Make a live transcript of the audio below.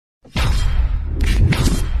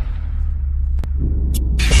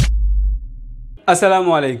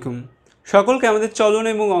আসসালামু আলাইকুম। সকলকে আমাদের চলন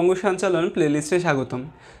এবং অঙ্গ সঞ্চালন প্লেলিস্টে স্বাগতম।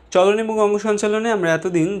 চলন এবং অঙ্গ সঞ্চালনে আমরা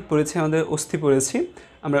এতদিন পড়েছি, আমাদের অস্থি পড়েছি।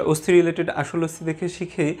 আমরা অস্থি রিলেটেড আসল অস্থি দেখে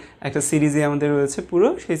শিখেই একটা সিরিজে আমাদের রয়েছে পুরো,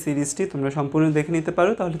 সেই সিরিজটি তোমরা সম্পূর্ণ দেখে নিতে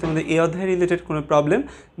পারো, তাহলে তোমাদের এই অধ্যায় রিলেটেড কোনো প্রবলেম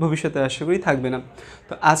ভবিষ্যতে আশা করি থাকবে না।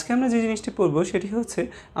 তো আজকে আমরা যে জিনিসটি পড়বো সেটি হচ্ছে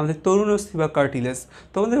আমাদের তরুণ অস্থি বা কার্টিলেজ।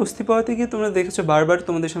 তোমাদের অস্থি পাওয়াতে গিয়ে তোমরা দেখেছো বারবার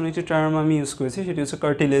তোমাদের সামনে একটি টার্ম আমি ইউজ করেছি, সেটি হচ্ছে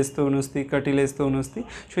কার্টিলেজ তরুণ অস্থি, কার্টিলেজ তরুণ অস্থি।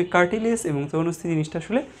 সেই কার্টিলেজ এবং তরুণ অস্থি জিনিসটা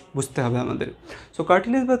আসলে বুঝতে হবে আমাদের। সো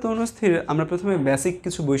কার্টিলেজ বা তরুণ অস্থির আমরা প্রথমে বেসিক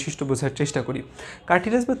কিছু বৈশিষ্ট্য বোঝার চেষ্টা করি।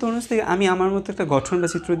 কার্টিলেজ বা তরুণ অস্থি আমি আমার মতো একটা গঠন বা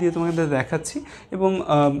চিত্র দিয়ে তোমাদের দেখাচ্ছি, এবং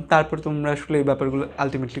তারপর তোমরা আসলে এই ব্যাপারগুলো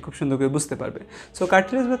আলটিমেটলি খুব সুন্দর করে বুঝতে পারবে। সো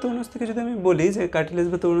কার্টিলেজ বা তরুণ অস্থিকে যদি আমি বলি যে কার্টিলেজ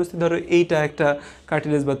বা তরুণ অস্থি, ধরো এইটা একটা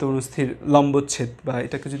কার্টিলেজ বা তরুণ অস্থির লম্বচ্ছেদ, বা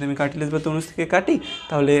এটাকে যদি আমি কার্টিলেজ বা তরুণ অস্থিকে কাটি,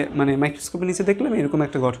 তাহলে মানে মাইক্রোস্কোপের নিচে দেখলাম এরকম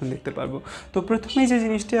একটা গঠন দেখতে পারবো। তো প্রথমেই যে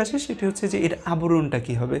জিনিসটি আসে সেটি হচ্ছে যে এর আবরণটা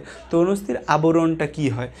কী হবে, তরুণ অস্থির আবরণটা কী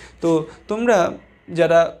হয়। তো তোমরা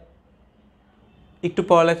যারা একটু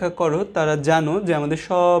পড়ালেখা করো তারা জানো যে আমাদের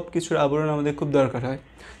সব কিছুর আবরণ আমাদের খুব দরকার হয়।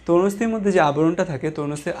 তরুণস্থির মধ্যে যে আবরণটা থাকে,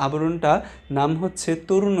 তরুণস্থির আবরণটা নাম হচ্ছে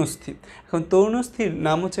তরুণস্থি। এখন তরুণস্থির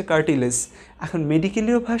নাম হচ্ছে কার্টিলেজ। এখন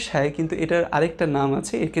মেডিকেলীয় ভাষায় কিন্তু এটার আরেকটা নাম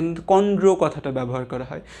আছে, এর কিন্তু কন্ড্রো কথাটা ব্যবহার করা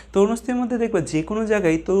হয়। তরুণস্থির মধ্যে দেখবা যে কোনো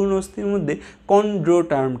জায়গায় তরুণস্থির মধ্যে কন্ড্রো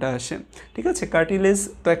টার্মটা আসে, ঠিক আছে। কার্টিলেজ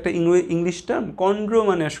তো একটা ইংলিশ টার্ম, কন্ড্রো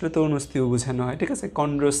মানে আসলে তরুণস্থিও বোঝানো হয়, ঠিক আছে।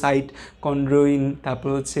 কন্ড্রোসাইট, কন্ড্রোইন, তারপর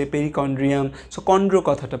হচ্ছে পেরিকন্ড্রিয়াম। সো কন্ড্রো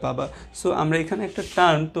কথাটা পাবা। সো আমরা এখানে একটা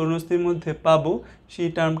টার্ম তরুণস্থির মধ্যে পাবো, সেই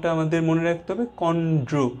টার্মটা আমাদের মনে রাখতে হবে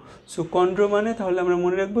কন্ড্রো। সো কন্ড্রো মানে তাহলে আমরা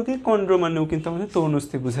মনে রাখবো কি, কন্ড্রো মানেও কিন্তু আমাদের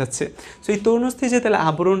তরুণস্থি বোঝাচ্ছে। সো এই তরুণস্থি যে তাহলে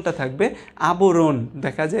আবরণটা থাকবে, আবরণ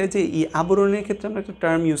দেখা যায় যে এই আবরণের ক্ষেত্রে আমরা একটা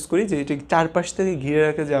টার্ম ইউজ করি যে এটি চারপাশ থেকে ঘিরে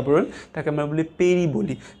রাখে যে আবরণ, তাকে আমরা বলি পেরি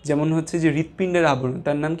বলি। যেমন হচ্ছে যে হৃৎপিণ্ডের আবরণ,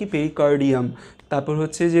 তার নাম কি, পেরিকার্ডিয়াম। তারপর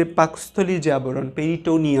হচ্ছে যে পাকস্থলীর যে আবরণ,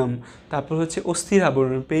 পেরিটোনিয়াম। তারপর হচ্ছে অস্থির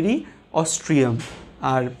আবরণ, পেরি অস্ট্রিয়াম।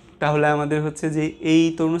 আর তাহলে আমাদের হচ্ছে যে এই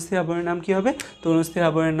তরুণস্থির আবরণের নাম কী হবে, তরুণস্থির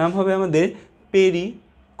আবরণের নাম হবে আমাদের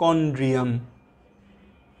পেরিকন্ড্রিয়াম।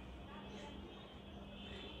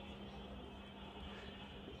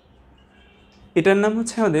 এটার নাম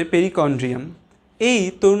হচ্ছে আমাদের পেরিকন্ড্রিয়াম। এই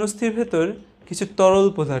তরুণস্থির ভেতর কিছু তরল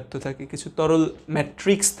পদার্থ থাকে, কিছু তরল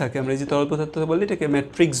ম্যাট্রিক্স থাকে। আমরা এই যে তরল পদার্থ বলি এটাকে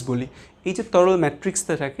ম্যাট্রিক্স বলি। এই যে তরল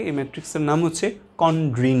ম্যাট্রিক্সটা থাকে, এই ম্যাট্রিক্সটার নাম হচ্ছে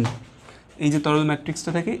কন্ড্রিন। এই যে তরল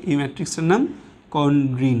ম্যাট্রিক্সটা থাকে, এই ম্যাট্রিক্সটার নাম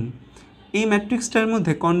কন্ড্রিন। এই ম্যাট্রিক্সটার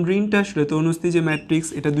মধ্যে কন্ড্রিনটা আসলে তরুণস্থি যে ম্যাট্রিক্স,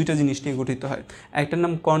 এটা দুইটা জিনিস নিয়ে গঠিত হয়। একটার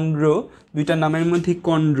নাম কন্ড্রো, দুইটা নামের মধ্যেই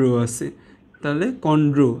কন্ড্রো আছে। তাহলে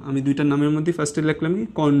কন্ড্রো আমি দুইটা নামের মধ্যে ফার্স্টে লিখলাম কি,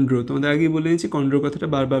 কন্ড্রো। তোমাদের আগেই বলে নিয়েছি কন্ড্রো কথাটা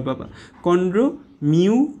বারবার পাবা। Chondro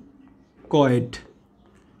mucoid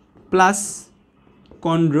plus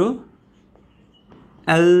chondro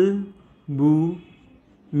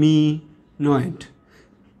অ্যালবুমিনয়েড।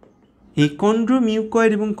 এই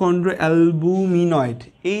কন্ড্রোমিউকয়েড এবং কন্ড্রো অ্যালবুমিনয়েড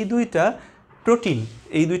এই দুইটা প্রোটিন,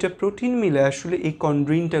 এই দুইটা প্রোটিন মিলে আসলে এই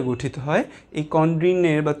কন্ড্রিনটা গঠিত হয়। এই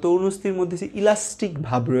কন্ড্রিনের বা তরুণস্থির মধ্যে যে ইলাস্টিক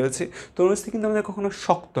ভাব রয়েছে, তরুণস্থি কিন্তু আমাদের কখনো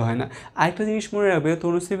শক্ত হয় না। আরেকটা জিনিস মনে রাখবে,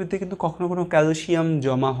 তরুণস্থির মধ্যে কিন্তু কখনো কোনো ক্যালসিয়াম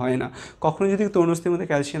জমা হয় না। কখনো যদি তরুণস্থির মধ্যে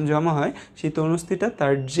ক্যালসিয়াম জমা হয়, সেই তরুণস্থিটা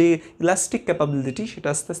তার যে ইলাস্টিক ক্যাপাবিলিটি সেটা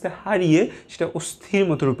আস্তে আস্তে হারিয়ে সেটা অস্থির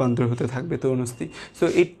মতো রূপান্তর হতে থাকবে তরুণস্থি। সো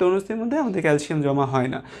এই তরুণস্থির মধ্যে আমাদের ক্যালসিয়াম জমা হয়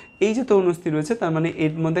না। এই যে তরুণস্থি রয়েছে তার মানে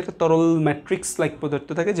এর মধ্যে একটা তরল ম্যাট্রিক্স লাইক পদার্থ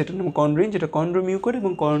থাকে, যেটার নাম কন্ড্রিন, যেটা কন্ড্রোমিউকয়েড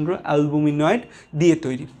এবং কন্ড্রো অ্যালবুমিনয়েড দিয়ে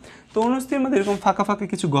তৈরি। তরুণস্থির মধ্যে এরকম ফাঁকা ফাঁকা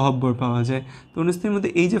কিছু গহ্বর পাওয়া যায়। তরুণস্থির মধ্যে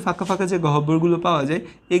এই যে ফাঁকা ফাঁকা যে গহ্বরগুলো পাওয়া যায়,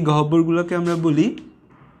 এই গহ্বরগুলোকে আমরা বলি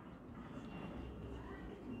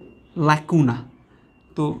ল্যাকুনা।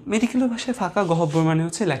 তো মেডিকেল ভাষায় ফাঁকা গহ্বর মানে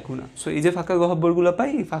হচ্ছে ল্যাকুনা। সো এই যে ফাঁকা গহ্বরগুলো পাই,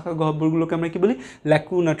 এই ফাঁকা গহ্বরগুলোকে আমরা কি বলি,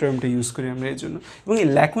 ল্যাকুনা টার্মটা ইউজ করি আমরা এর জন্য। এবং এই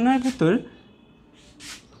ল্যাকুনার ভেতর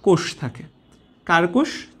কোষ থাকে। কার কোষ?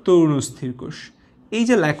 তরুণস্থির কোষ। এই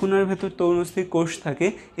যে ল্যাকুনার ভেতর তরুণস্থির কোষ থাকে,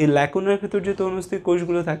 এই ল্যাকুনার ভেতর যে তরুণস্থির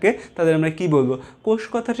কোষগুলো থাকে তাদের আমরা কি বলবো, কোষ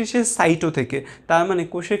কথাটি সে সাইটো থেকে। তার মানে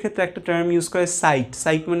কোষের ক্ষেত্রে একটা টার্ম ইউজ করে সাইট,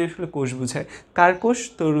 সাইট মানে আসলে কোষ বোঝায়। কার কোষ?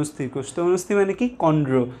 তরুণস্থির কোষ। তরুণস্থির মানে কি,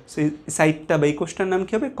 কন্ড্রো। সেই সাইটটা বা এই কোষটার নাম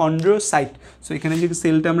কী হবে, কন্ড্রোসাইট। সো এখানে যে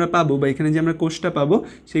সেলটা আমরা পাবো বা এখানে যে আমরা কোষটা পাবো,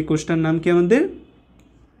 সেই কোষটার নাম কি আমাদের,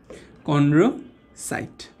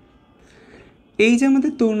 কন্ড্রোসাইট। এই যে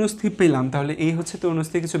আমাদের তরুণস্থি পেলাম, তাহলে এই হচ্ছে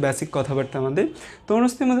তরুণস্থির কিছু বেসিক কথাবার্তা। আমাদের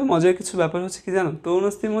তরুণস্থির মধ্যে মজার কিছু ব্যাপার হচ্ছে কি জানো,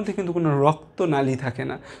 তরুণস্থির মধ্যে কিন্তু কোনো রক্তনালী থাকে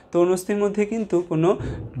না। তরুণস্থির মধ্যে কিন্তু কোনো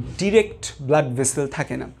ডিরেক্ট ব্লাড ভেসেল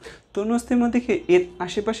থাকে না। তরুণস্থির মধ্যে কি এর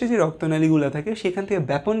আশেপাশে যে রক্তনালীগুলো থাকে সেখান থেকে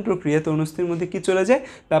ব্যাপন প্রক্রিয়া তরুণস্থির মধ্যে কি চলে যায়,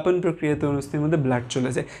 ব্যাপন প্রক্রিয়া তরুণস্থির মধ্যে ব্লাড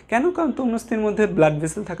চলে যায়। কেন? কারণ তরুণস্থির মধ্যে ব্লাড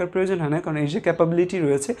ভেসেল থাকার প্রয়োজন হয় না, কারণ এই যে ক্যাপাবিলিটি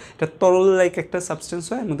রয়েছে এটা তরল লাইক একটা সাবস্টেন্স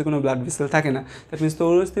হয়, এর মধ্যে কোনো ব্লাড ভেসেল থাকে না। দ্যাট মিনস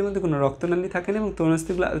তরুণস্থির মধ্যে কোনো রক্তনালী থাকে না, এবং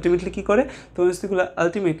তরুণস্থিগুলো আলটিমেটলি কী করে, তরুণস্থিগুলো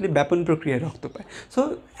আলটিমেটলি ব্যাপন প্রক্রিয়ায় রক্ত পায়। সো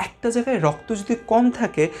একটা জায়গায় রক্ত যদি কম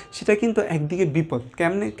থাকে সেটা কিন্তু একদিকে বিপদ।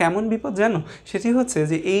 কেমন বিপদ জানো? সেটি হচ্ছে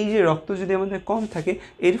যে এই যে রক্ত যদি আমাদের কম থাকে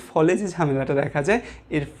এর ফলে যে ঝামেলাটা দেখা যায়,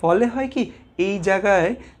 এর ফলে হয় কি, এই জায়গায়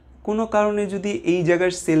কোনো কারণে যদি এই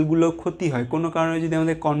জায়গার সেলগুলো ক্ষতি হয়, কোনো কারণে যদি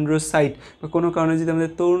আমাদের কন্ড্রোসাইট বা কোনো কারণে যদি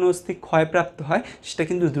আমাদের তরুণস্থি ক্ষয়প্রাপ্ত হয়, সেটা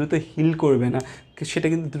কিন্তু দ্রুত হিল করবে না, সেটা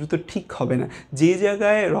কিন্তু দ্রুত ঠিক হবে না। যে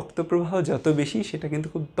জায়গায় রক্তপ্রবাহ যত বেশি সেটা কিন্তু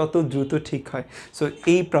খুব তত দ্রুত ঠিক হয়। সো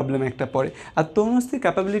এই প্রবলেম একটা পড়ে। আর তরুণস্থির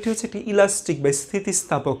ক্যাপাবিলিটি হচ্ছে একটি ইলাস্টিক বা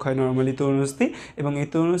স্থিতিস্থাপক হয় নর্মালি তরুণস্থি, এবং এই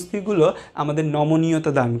তরুণস্থিগুলো আমাদের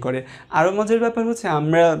নমনীয়তা দান করে। আরও মজার ব্যাপার হচ্ছে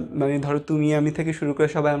আমরা মানে ধরো তুমি আমি থেকে শুরু করে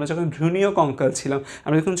সবাই আমরা যখন ভ্রূণীয় কঙ্কাল ছিলাম,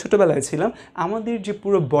 আমরা যখন ছোটোবেলায় ছিলাম, আমাদের যে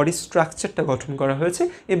পুরো বডি স্ট্রাকচারটা গঠন করা হয়েছে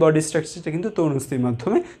এই বডি স্ট্রাকচারটা কিন্তু তরুণস্থির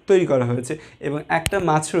মাধ্যমে তৈরি করা হয়েছে। এবং একটা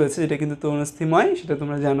মাছ রয়েছে যেটা কিন্তু তরুণস্থিময়, সেটা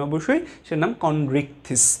তোমরা জানো অবশ্যই, সেটার নাম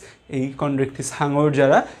কন্ড্রিকথিস। এই কন্ড্রিকথিস হাঙর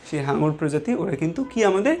যারা, সেই হাঙর প্রজাতি, ওরা কিন্তু কি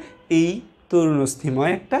আমাদের এই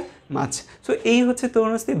তরুণস্থিময় একটা মাছ। সো এই হচ্ছে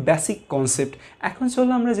তরুণস্থির বেসিক কনসেপ্ট। এখন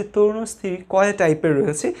চলো আমরা যে তরুণস্থি কয় টাইপের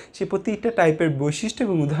রয়েছে সেই প্রতিটা টাইপের বৈশিষ্ট্য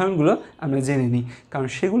এবং উদাহরণগুলো আমরা জেনে নিই, কারণ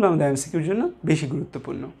সেগুলো আমাদের এমসিকিউর জন্য বেশি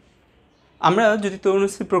গুরুত্বপূর্ণ। আমরা যদি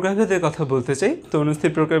তরুণস্থির প্রকারভেদের কথা বলতে চাই,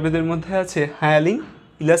 তরুণস্থির প্রকারভেদের মধ্যে আছে হায়ালিন,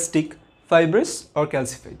 ইলাস্টিক, ফাইব্রাস আর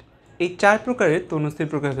ক্যালসিফাইড। এই 4 প্রকারের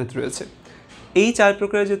তরুণস্থির প্রকারভেদ রয়েছে। এই 4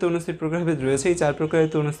 প্রকারের যে তরুণস্থির প্রকারভেদ রয়েছে, এই 4 প্রকারের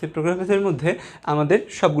তরুণস্থির প্রকারভেদের মধ্যে আমাদের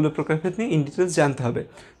সবগুলো প্রকারভেদ নিয়ে ইন ডিটেলস জানতে হবে।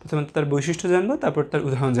 প্রথমত তার বৈশিষ্ট্য জানবো, তারপর তার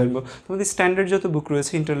উদাহরণ জানবো। তোমাদের স্ট্যান্ডার্ড যত বুক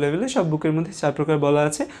রয়েছে ইন্টার লেভেলে, সব বুকের মধ্যে 4 প্রকার বলা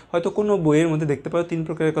আছে। হয়তো কোনো বইয়ের মধ্যে দেখতে পারো 3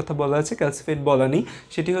 প্রকারের কথা বলা আছে, ক্যালসিফাইড বলা নেই।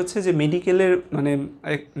 সেটি হচ্ছে যে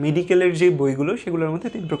মেডিকেলের যে বইগুলো সেগুলোর মধ্যে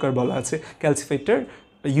 3 প্রকার বলা আছে, ক্যালসিফাইডটার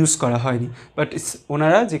ইউজ করা হয়নি। বাট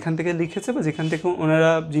ওনারা যেখান থেকে লিখেছে বা যেখান থেকে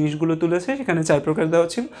ওনারা জিনিসগুলো তুলেছে সেখানে 4 প্রকার দেওয়া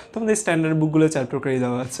ছিল। তোমাদের স্ট্যান্ডার্ড বুকগুলো 4 প্রকারই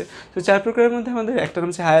দেওয়া আছে। তো 4 প্রকারের মধ্যে আমাদের একটা নাম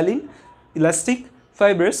হচ্ছে হায়ালিন, ইলাস্টিক,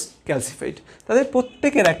 ফাইব্রাস, ক্যালসিফাইড। তাদের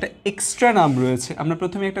প্রত্যেকের একটা এক্সট্রা নাম রয়েছে। আমরা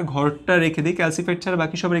প্রথমে একটা ঘরটা রেখে দিই, ক্যালসিফাইড ছাড়া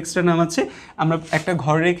বাকি সবার এক্সট্রা নাম আছে। আমরা একটা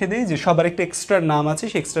ঘর রেখে দিই যে সবার একটা এক্সট্রা নাম আছে,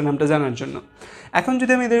 সেই এক্সট্রা নামটা জানার জন্য। এখন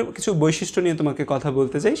যদি আমি এদের কিছু বৈশিষ্ট্য নিয়ে তোমাকে কথা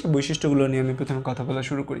বলতে চাই, সেই বৈশিষ্ট্যগুলো নিয়ে আমি প্রথমে কথা বলা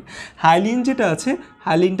শুরু করি। হায়ালিন যেটা আছে,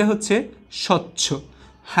 হায়ালিনটা হচ্ছে স্বচ্ছ।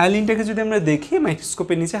 হায়ালিনটাকে যদি আমরা দেখি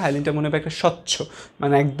মাইক্রোস্কোপের নিচে, হায়ালিনটা মনে হবে একটা স্বচ্ছ,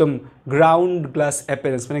 মানে একদম গ্রাউন্ড গ্লাস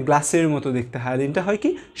অ্যাপিয়ারেন্স, মানে গ্লাসের মতো দেখতে। হায়ালিনটা হয় কি,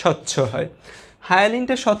 স্বচ্ছ হয়।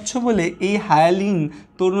 হায়ালিনটা স্বচ্ছ বলে এই হায়ালিন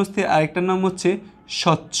তরুণস্থির আরেকটার নাম হচ্ছে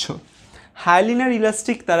স্বচ্ছ। হায়ালিন আর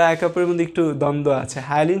ইলাস্টিক তারা একে অপরের মধ্যে একটু দ্বন্দ্ব আছে।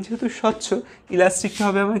 হায়ালিন যেহেতু স্বচ্ছ, ইলাস্টিকটা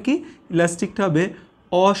হবে আমার কি, ইলাস্টিকটা হবে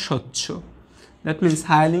অস্বচ্ছ। দ্যাট মিনস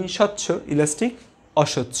হায়ালিন স্বচ্ছ, ইলাস্টিক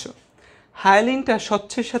অস্বচ্ছ। হায়ালিনটা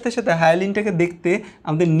স্বচ্ছের সাথে সাথে হায়ালিনটাকে দেখতে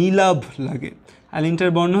আমাদের নীলাভ লাগে।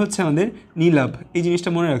 হায়ালিনটার বর্ণ হচ্ছে আমাদের নীলাভ, এই জিনিসটা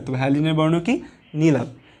মনে রাখতে হবে। হায়ালিনের বর্ণ কি, নীলাভ।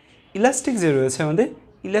 ইলাস্টিক যে রয়েছে আমাদের,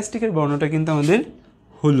 ইলাস্টিকের বর্ণটা কিন্তু আমাদের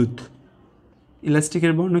হলুদ।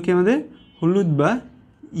 ইলাস্টিকের বর্ণ কি আমাদের হলুদ বা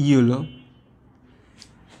ইয়েলো।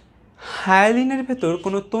 হায়ালিনের ভেতর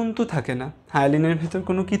কোনো তন্তু থাকে না। হায়ালিনের ভেতর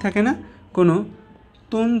কোনো কি থাকে না, কোনো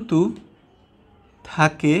তন্তু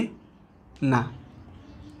থাকে না।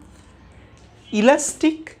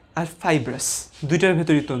 ইলাস্টিক আর ফাইব্রাস দুইটার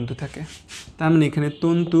ভেতরই তন্তু থাকে, তার মানে এখানে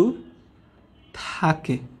তন্তু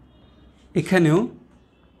থাকে, এখানেও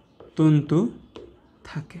তন্তু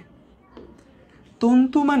থাকে।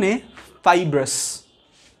 তন্তু মানে ফাইব্রাস,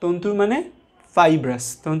 তন্তু মানে ফাইব্রাস,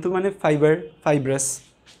 তন্তু মানে ফাইব্রাস।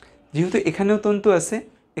 যেহেতু এখানেও তন্তু আছে,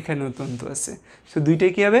 এখানেও তন্তু আছে, সো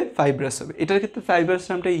দুইটাই কী হবে, ফাইব্রাস হবে। এটার ক্ষেত্রে ফাইব্রাস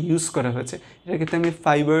নামটা ইউজ করা হয়েছে, এটার ক্ষেত্রে আমি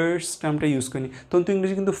ফাইবার্স টার্মটা ইউজ করিনি। তন্তু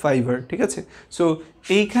ইংরেজি কিন্তু ফাইবার, ঠিক আছে। সো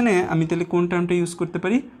এইখানে আমি তাহলে কোন টার্মটা ইউজ করতে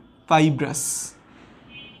পারি, ফাইব্রাস।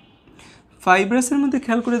 ফাইব্রাসের মধ্যে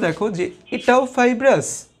খেয়াল করে দেখো যে এটাও ফাইব্রাস,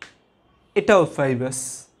 এটাও ফাইব্রাস,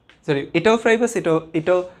 সরি এটাও ফাইব্রাস,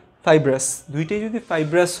 এটাও ফাইব্রাস। দুইটাই যদি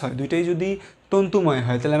ফাইব্রাস হয়, দুইটাই যদি তন্তুময়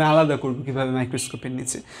হয়, তাহলে আমি আলাদা করবো কীভাবে, মাইক্রোস্কোপের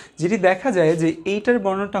নিচে। যেটি দেখা যায় যে এইটার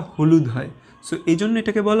বর্ণটা হলুদ হয়, সো এই জন্য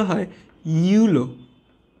এটাকে বলা হয় ইউলো,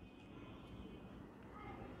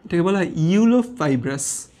 এটাকে বলা হয় ইউলো ফাইব্রাস,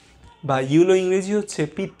 বা ইউলো ইংরেজি হচ্ছে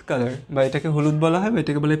পিত কালার, বা এটাকে হলুদ বলা হয়, বা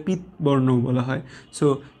এটাকে বলে পিত বর্ণও বলা হয়। সো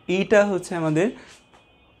এইটা হচ্ছে আমাদের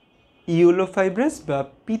ইউলো ফাইব্রাস বা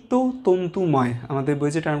পিত তন্তুময়। আমাদের বই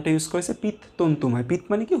যে টার্মটা ইউজ করেছে পিত তন্তুময়, পিত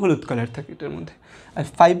মানে কি হলুদ কালার থাকে এটার মধ্যে। আর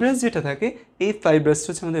ফাইব্রাস যেটা থাকে, এই ফাইব্রাসটা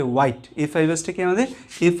হচ্ছে আমাদের হোয়াইট। এই ফাইব্রাসটা কি আমাদের,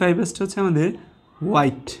 এই ফাইব্রাসটা হচ্ছে আমাদের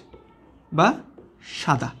হোয়াইট বা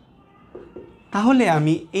সাদা। তাহলে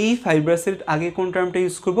আমি এই ফাইব্রাসের আগে কোন টার্মটা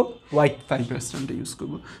ইউজ করব? হোয়াইট ফাইব্রাস টার্মটা ইউজ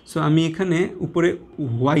করব। সো আমি এখানে উপরে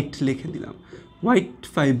হোয়াইট লিখে দিলাম, হোয়াইট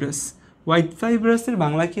ফাইব্রাস। হোয়াইট ফাইব্রাসের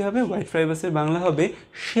বাংলা কী হবে? হোয়াইট ফাইব্রাসের বাংলা হবে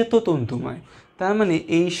শ্বেততন্তুময়। তার মানে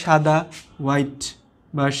এই সাদা, হোয়াইট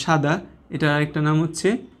বা সাদা, এটার আরেকটা নাম হচ্ছে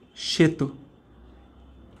শ্বেত।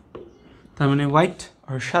 তার মানে হোয়াইট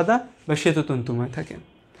আর সাদা বা শ্বেততন্তুময় থাকে।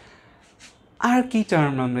 আর কি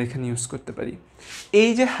টার্ম আমরা এখানে ইউজ করতে পারি? এই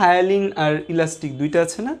যে হায়ালিন আর ইলাস্টিক দুইটা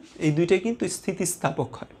আছে না, এই দুইটা কিন্তু স্থিতিস্থাপক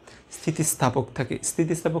হয়, স্থিতিস্থাপক থাকে।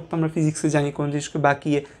 স্থিতিস্থাপক তো আমরা ফিজিক্সে জানি কোন জিনিসকে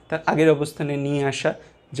বাঁকিয়ে তার আগের অবস্থানে নিয়ে আসা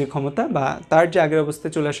যে ক্ষমতা, বা তার যে আগের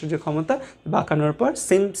অবস্থায় চলে আসার যে ক্ষমতা, বাঁকানোর পর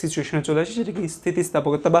সেম সিচুয়েশনে চলে আসে, সেটাকে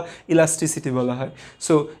স্থিতিস্থাপকতা বা ইলাস্টিসিটি বলা হয়।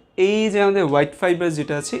 সো এই যে আমাদের হোয়াইট ফাইবার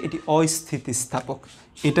যেটা আছে, এটি অস্থিতিস্থাপক।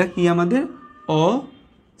 এটা কি আমাদের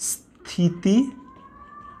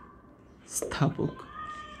অস্থিতিস্থাপক।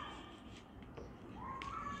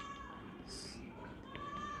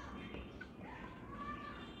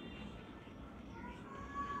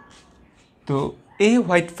 তো এই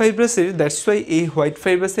হোয়াইট ফাইব্রাসের, দ্যাটস ওয়াই এই হোয়াইট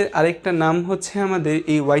ফাইব্রাসের আরেকটা নাম হচ্ছে আমাদের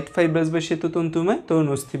এই হোয়াইট ফাইব্রাস বা শ্বেততন্তুময়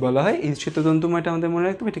তরুণস্থি বলা হয়। এই শ্বেততন্তুময়টা আমাদের মনে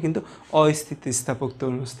রাখতে হবে, এটা কিন্তু অস্থিতিস্থাপক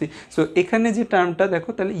তরুণস্থি। সো এখানে যে টার্মটা দেখো,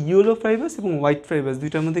 তাহলে ইয়েলো ফাইব্রাস এবং হোয়াইট ফাইব্রাস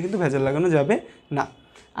দুইটার মধ্যে কিন্তু ভেজাল লাগানো যাবে না।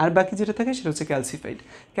 আর বাকি যেটা থাকে সেটা হচ্ছে ক্যালসিফাইড।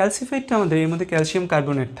 ক্যালসিফাইডটা আমাদের এর মধ্যে ক্যালসিয়াম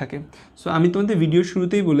কার্বনেট থাকে। সো আমি তোমাদের ভিডিওর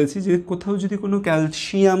শুরুতেই বলেছি যে কোথাও যদি কোনো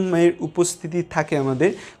ক্যালসিয়ামের উপস্থিতি থাকে,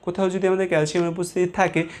 কোথাও যদি আমাদের ক্যালসিয়ামের উপস্থিতি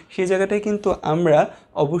থাকে, সেই জায়গাটায় কিন্তু আমরা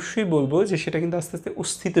অবশ্যই বলবো যে সেটা কিন্তু আস্তে আস্তে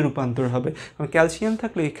অস্থিতে রূপান্তর হবে। কারণ ক্যালসিয়াম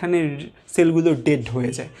থাকলে এখানে সেলগুলো ডেড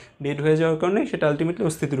হয়ে যায়, ডেড হয়ে যাওয়ার কারণে সেটা আলটিমেটলি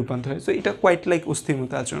অস্থিতে রূপান্তর হয়। সো এটা কোয়াইট লাইক অস্থির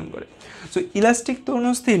মতো আচরণ করে। সো ইলাস্টিক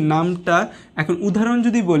তরুণস্থির নামটা এখন উদাহরণ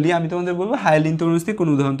যদি বলি, আমি তোমাদের বলবো হায়ালিন তরুণস্থির কোনো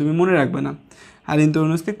উদাহরণ তুমি মনে রাখবে না। হায়ালিন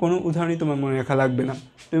তরুণস্থির কোনো উদাহরণই তোমার মনে রাখা লাগবে না,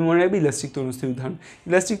 তুমি মনে রাখবে ইলাস্টিক তরুণস্থির উদাহরণ।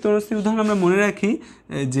 ইলাস্টিক তরুণস্থির উদাহরণ আমরা মনে রাখি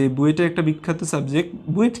যে বুয়েটের একটা বিখ্যাত সাবজেক্ট,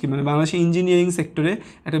 বুয়েট কি মানে বাংলাদেশের ইঞ্জিনিয়ারিং সেক্টরে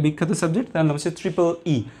একটা বিখ্যাত সাবজেক্ট, তার নাম হচ্ছে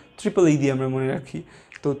ট্রিপল ই দিয়ে আমরা মনে রাখি।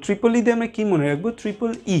 তো ট্রিপল ই দিয়ে আমরা কী মনে রাখবো?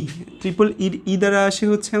 ট্রিপল ই দ্বারা আসে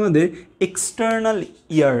হচ্ছে আমাদের এক্সটার্নাল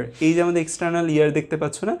ইয়ার। এই যে আমাদের এক্সটার্নাল ইয়ার দেখতে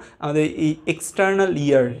পাচ্ছ না, আমাদের এই এক্সটার্নাল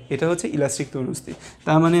ইয়ার, এটা হচ্ছে ইলাস্টিক তরুণস্থির।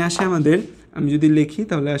 তার মানে আসে আমাদের, আমি যদি লিখি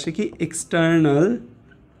তাহলে আসে কি এক্সটার্নাল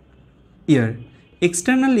ইয়ার।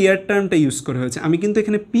 এক্সটার্নাল ইয়ার টার্মটা ইউজ করা হয়েছে। আমি কিন্তু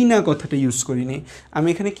এখানে পিনা কথাটা ইউজ করিনি, আমি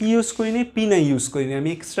এখানে কি ইউজ করিনি? পিনা ইউজ করিনি, আমি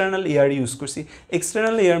এক্সটার্নাল ইয়ার ইউজ করছি।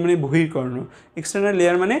 এক্সটার্নাল ইয়ার মানে বহির্কর্ণ, এক্সটার্নাল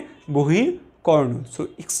ইয়ার মানে বহির্কর্ণ। সো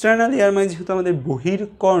এক্সটার্নাল ইয়ার মানে যেহেতু আমাদের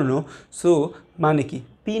বহির্কর্ণ, সো মানে কি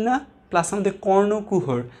পিনা প্লাস আমাদের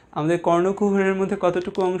কর্ণকুহর। আমাদের কর্ণকুহরের মধ্যে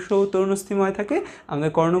কতটুকু অংশ তরুণস্থিময় থাকে?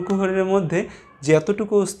 আমাদের কর্ণকুহরের মধ্যে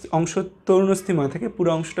যতটুকু অংশ তরুণস্থিময় থাকে, পুরো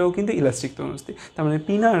অংশটাও কিন্তু ইলাস্টিক তরুণস্থি। তার মানে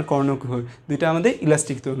পিনা আর কর্ণকুহর দুইটা আমাদের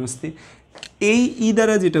ইলাস্টিক তরুণস্থি। এই ই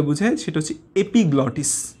দ্বারা যেটা বোঝায় সেটা হচ্ছে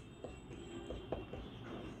এপিগ্লটিস।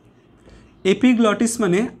 এপিগ্লটিস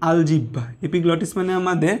মানে আলজিহ্বা, এপিগ্লটিস মানে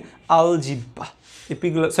আমাদের আলজিহ্বা,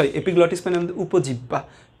 এপিগ্লটিস মানে আমাদের উপজিহ্বা,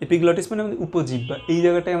 এপিগ্লটিস মানে আমাদের উপজিহ্বা। এই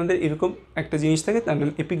জায়গাটায় আমাদের এরকম একটা জিনিস থাকে, তার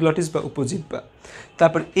নাম এপিগ্লটিস বা উপজিহ্বা।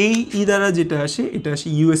 তারপর এই ই দ্বারা যেটা আসে, এটা আসে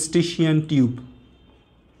ইউস্টেশিয়ান টিউব।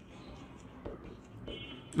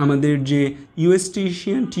 আমাদের যে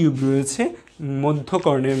ইউস্টেশিয়ান টিউব রয়েছে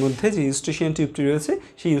মধ্যকর্ণের মধ্যে, যে ইউস্টেশিয়ান টিউবটি রয়েছে,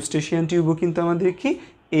 সেই ইউস্টেশিয়ান টিউবও কিন্তু আমাদের কি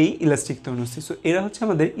এই ইলাস্টিক তরুণস্থি। সো এরা হচ্ছে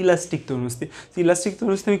আমাদের ইলাস্টিক তরুণস্থি। সো ইলাস্টিক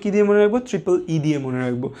তরুণস্থি আমি কী দিয়ে মনে রাখবো? ট্রিপল ই দিয়ে মনে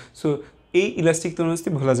রাখবো। সো এই ইলাস্টিক তরুণস্থি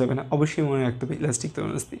ভোলা যাবে না, অবশ্যই মনে রাখতে হবে ইলাস্টিক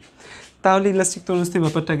তরুণস্থি। তাহলে ইলাস্টিক তরুণস্থির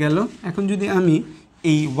ব্যাপারটা গেল। এখন যদি আমি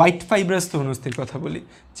এই হোয়াইট ফাইব্রাস তরুণস্থির কথা বলি,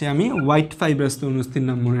 যে আমি হোয়াইট ফাইব্রাস তরুণস্থির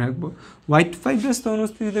নাম মনে রাখবো। হোয়াইট ফাইব্রাস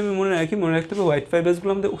তরুণস্থি যদি আমি মনে রাখতে হবে, হোয়াইট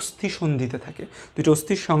ফাইব্রাসগুলো আমাদের অস্থি সন্ধিতে থাকে, দুটো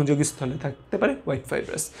অস্থির সংযোগস্থলে থাকতে পারে হোয়াইট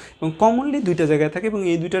ফাইব্রাস, এবং কমনলি দুইটা জায়গায় থাকে, এবং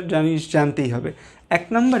এই দুইটার জিনিস জানতেই হবে। এক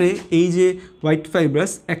নম্বরে এই যে হোয়াইট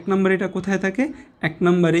ফাইব্রাস, এক নম্বরে এটা কোথায় থাকে? এক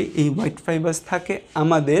নম্বরে এই হোয়াইট ফাইব্রাস থাকে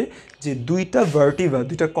আমাদের যে দুইটা ভার্টিবা,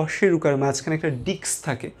 দুইটা কশেরুকার মাঝখানে একটা ডিস্ক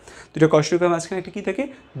থাকে, দুইটা কশেরুকার মাঝখানে একটা কী থাকে?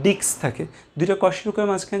 ডিস্ক থাকে। দুইটা কশেরুকার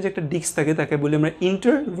মাঝখানে যে একটা ডিস্ক থাকে, তাকে বলি আমরা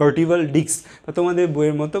ইন্টারভার্টিবাল ডিস্ক, বা তোমাদের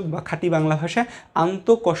বইয়ের মতো বা খাঁটি বাংলা ভাষায়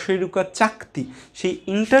আন্তঃকশেরুকা চাকতি, সেই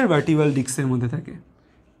ইন্টারভার্টিবাল ডিস্কের মধ্যে থাকে।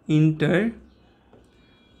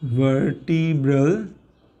 ইন্টারভার্টিব্রাল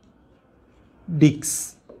ডিস্ক,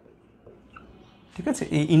 ঠিক আছে?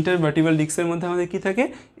 এই ইন্টারভার্টিবাল ডিস্কের মধ্যে আমাদের কী থাকে?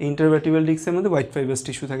 এই ইন্টারভার্টিবাল ডিস্কের মধ্যে হোয়াইট ফাইব্রাস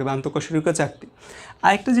টিস্যু থাকে বা আন্তঃকশেরুকা চাকতি।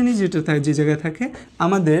 আরেকটা জিনিস যেটা থাকে, যে জায়গায় থাকে,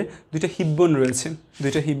 আমাদের দুইটা হিপবোন রয়েছে,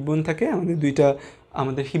 দুইটা হিপবোন থাকে,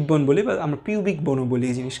 আমাদের হিপবোন বলি বা আমরা পিউবিক বোনও বলি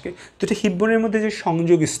এই জিনিসকে। দুইটা হিপবোনের মধ্যে যে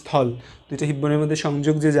সংযোগ স্থল, দুইটা হিপবোনের মধ্যে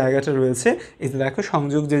সংযোগ যে জায়গাটা রয়েছে, এই যে দেখো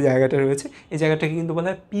সংযোগ যে জায়গাটা রয়েছে, এই জায়গাটাকে কিন্তু বলা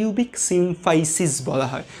হয় পিউবিক সিমফাইসিস বলা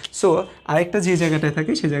হয়। সো আরেকটা যে জায়গাটায়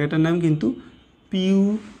থাকে, সেই জায়গাটার নাম কিন্তু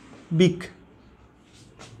পিউবিক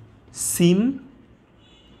সিমফাইসিস,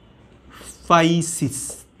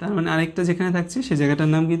 তার মানে আরেকটা যেখানে থাকছে সেই জায়গাটার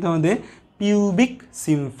নাম কিন্তু আমাদের পিউবিক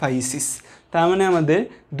সিমফাইসিস। তার মানে আমাদের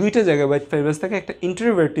দুইটা জায়গায় হোয়াইট ফাইব্রাস থাকে, একটা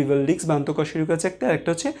ইন্টারভার্টিভাল ডিস্ক বা অন্তঃকশেরুর কাছে একটা, আর একটা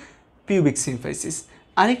হচ্ছে পিউবিক সিমফাইসিস।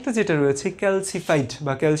 আরেকটা যেটা রয়েছে ক্যালসিফাইড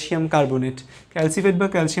বা ক্যালসিয়াম কার্বনেট, ক্যালসিফাইড বা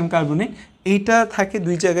ক্যালসিয়াম কার্বনেট, এইটা থাকে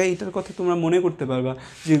দুই জায়গায়। এটার কথা তোমরা মনে করতে পারবা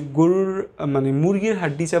যে গরুর মানে মুরগির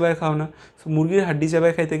হাড্ডি চাবায় খাও না, তো মুরগির হাড্ডি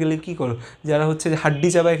চাবায় খাইতে গেলে কী করো, যারা হচ্ছে হাড্ডি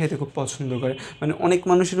চাবায় খাইতে খুব পছন্দ করে, মানে অনেক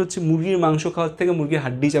মানুষের হচ্ছে মুরগির মাংস খাওয়ার থেকে মুরগির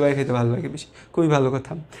হাড্ডি চাবায় খাইতে ভালো লাগে বেশি, খুবই ভালো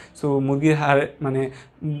কথা। সো মুরগির হাড় মানে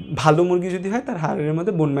ভালো মুরগি যদি হয় তার হাড়ের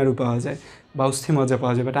মধ্যে বোন ম্যারো পাওয়া যায় বা অস্থি মজ্জা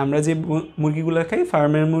পাওয়া যায়। বাট আমরা যে মুরগিগুলো খাই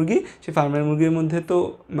ফার্মের মুরগি, সেই ফার্মের মুরগির মধ্যে তো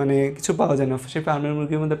মানে কিছু পাওয়া যায় না। সেই ফার্মের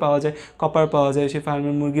মুরগির মধ্যে পাওয়া যায় কপার পাওয়া যায়, সেই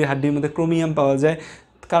ফার্মের মুরগির হাড্ডির মধ্যে ক্রোমিয়াম পাওয়া যায়।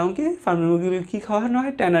 কারণ কি ফার্মের মুরগিগুলো কী খাওয়ানো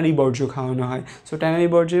হয়, ট্যানারি বর্জ্য খাওয়ানো হয়। সো ট্যানারি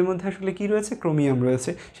বর্জ্যের মধ্যে আসলে কী রয়েছে, ক্রোমিয়াম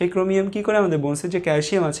রয়েছে। সেই ক্রোমিয়াম কী করে, আমাদের বোনসের যে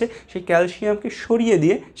ক্যালসিয়াম আছে সেই ক্যালসিয়ামকে সরিয়ে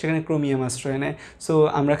দিয়ে সেখানে ক্রোমিয়াম আশ্রয় নেয়। সো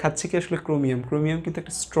আমরা খাচ্ছি কি আসলে ক্রোমিয়াম। ক্রোমিয়াম কিন্তু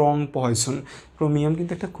একটা স্ট্রং পয়জন, ক্রোমিয়াম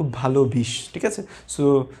কিন্তু একটা খুব ভালো বিষ, ঠিক আছে। সো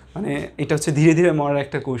মানে এটা হচ্ছে ধীরে ধীরে মরার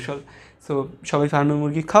একটা কৌশল। সো সবাই ফার্মের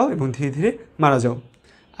মুরগি খাও এবং ধীরে ধীরে মারা যাও।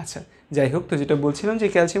 আচ্ছা যাই হোক, তো যেটা বলছিলাম যে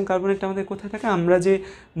ক্যালসিয়াম কার্বনেটটা আমাদের কোথায় থাকে, আমরা যে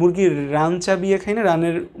মুরগির রান চাবিয়ে খাই না,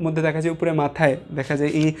 রানের মধ্যে দেখা যায় উপরে মাথায় দেখা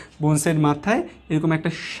যায় এই বোনসের মাথায় এরকম একটা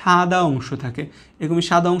সাদা অংশ থাকে। এরকম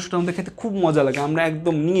সাদা অংশটা আমাদের খেতে খুব মজা লাগে, আমরা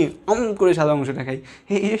একদম নিয়ে করে সাদা অংশটা খাই।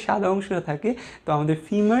 এই যে সাদা অংশটা থাকে, তো আমাদের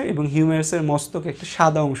ফিমার এবং হিউমারাসের মস্তকে একটা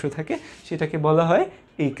সাদা অংশ থাকে, সেটাকে বলা হয়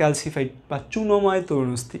এই ক্যালসিফাইড বা চূর্ণময়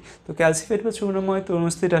তরুণস্থি। তো ক্যালসিফাইড বা চূর্ণময়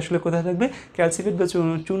তরুণস্থিটা আসলে কোথায় থাকবে, ক্যালসিফাইড বা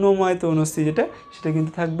চূর্ণময় তরুণস্থি যেটা, সেটা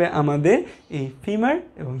কিন্তু থাকবে আমাদের এই ফিমার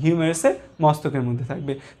এবং হিউমারাসের মস্তকের মধ্যে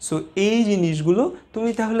থাকবে। সো এই জিনিসগুলো তুমি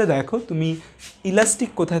তাহলে দেখো, তুমি ইলাস্টিক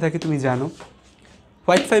কোথায় থাকে তুমি জানো,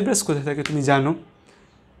 হোয়াইট ফাইব্রাস কোথায় থাকে তুমি জানো,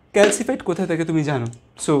 ক্যালসিফাইড কোথায় থাকে তুমি জানো।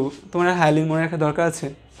 সো তোমার হায়ালিন মনে রাখার দরকার আছে,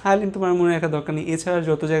 হায়ালিন তোমার মনে রাখার দরকার নেই, এছাড়া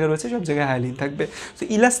যত জায়গা রয়েছে সব জায়গায় হায়ালিন থাকবে। সো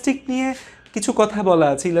ইলাস্টিক নিয়ে কিছু কথা বলা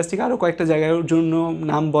আছে, ইলাস্টিক আরও কয়েকটা জায়গার জন্য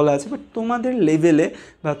নাম বলা আছে, বাট তোমাদের লেভেলে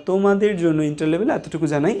বা তোমাদের জন্য ইন্টার লেভেলে এতটুকু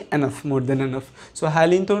জানাই এনাফ, মোর দেন এনাফ। সো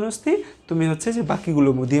হায়ালিন তরুণস্থি তুমি হচ্ছে যে বাকিগুলো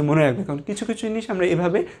দিয়ে মনে রাখবে, কারণ কিছু কিছু জিনিস আমরা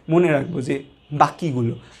এভাবে মনে রাখবো যে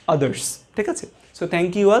বাকিগুলো আদার্স, ঠিক আছে। সো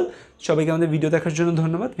থ্যাংক ইউ অল, সবাইকে আমাদের ভিডিও দেখার জন্য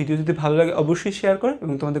ধন্যবাদ। ভিডিও যদি ভালো লাগে অবশ্যই শেয়ার করো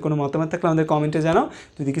এবং তোমাদের কোনো মতামত থাকলে আমাদের কমেন্টে জানাও,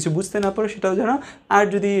 যদি কিছু বুঝতে না পারো সেটাও জানাও। আর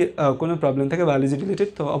যদি কোনো প্রবলেম থাকে বায়োলজি রিলেটেড,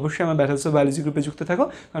 তো অবশ্যই আমার ব্যাটেলস অফ বায়োলজি গ্রুপে যুক্ত থাকো,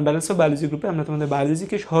 কারণ ব্যাটেলস অফ বায়োলজি গ্রুপে আমরা তোমাদের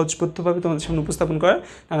বায়োলজিকে সহজবোধ্যভাবে তোমাদের সামনে উপস্থাপন করার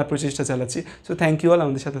নানা প্রচেষ্টা চালাচ্ছি। সো থ্যাংক ইউ অল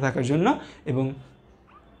আমাদের সাথে থাকার জন্য, এবং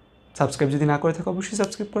সাবস্ক্রাইব যদি না করে থাকো অবশ্যই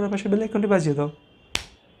সাবস্ক্রাইব করার পাশে বেল আইকনটি বাজিয়ে দাও,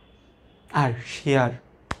 আর শেয়ার,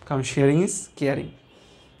 কারণ sharing is caring.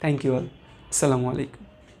 Thank you all, আসসালামু আলাইকুম।